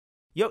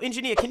Yo,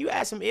 engineer, can you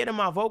add some air to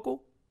my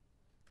vocal?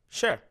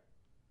 Sure.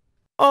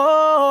 Oh,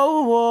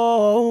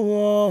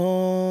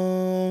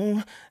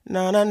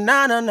 na na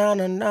na na na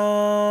na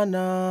na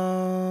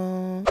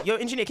na. Yo,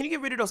 engineer, can you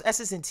get rid of those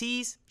S's and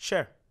T's?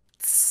 Sure.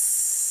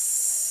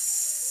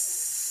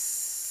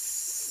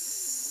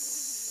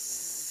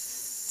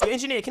 Yo,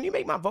 engineer, can you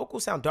make my vocal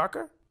sound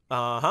darker?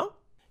 Uh-huh.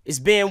 It's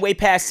been way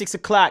past 6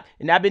 o'clock,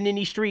 and I've been in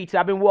these streets.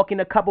 I've been walking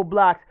a couple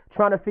blocks,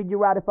 trying to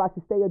figure out if I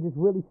should stay or just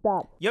really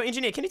stop. Yo,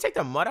 engineer, can you take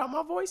the mud out of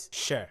my voice?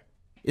 Sure.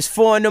 It's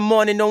 4 in the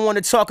morning, don't want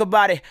to talk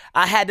about it.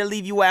 I had to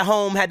leave you at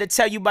home, had to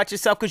tell you about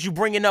yourself because you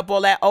bringing up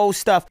all that old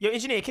stuff. Yo,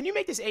 engineer, can you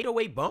make this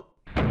 808 bump?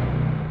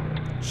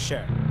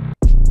 Sure.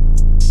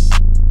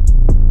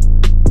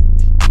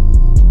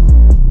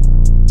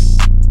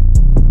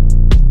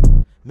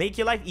 Make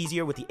your life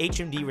easier with the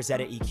HMD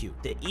Rosetta EQ,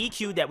 the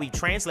EQ that we've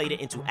translated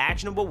into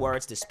actionable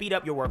words to speed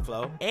up your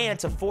workflow and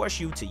to force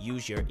you to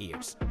use your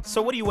ears.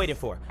 So what are you waiting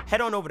for? Head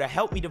on over to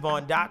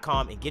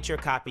helpmedevon.com and get your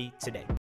copy today.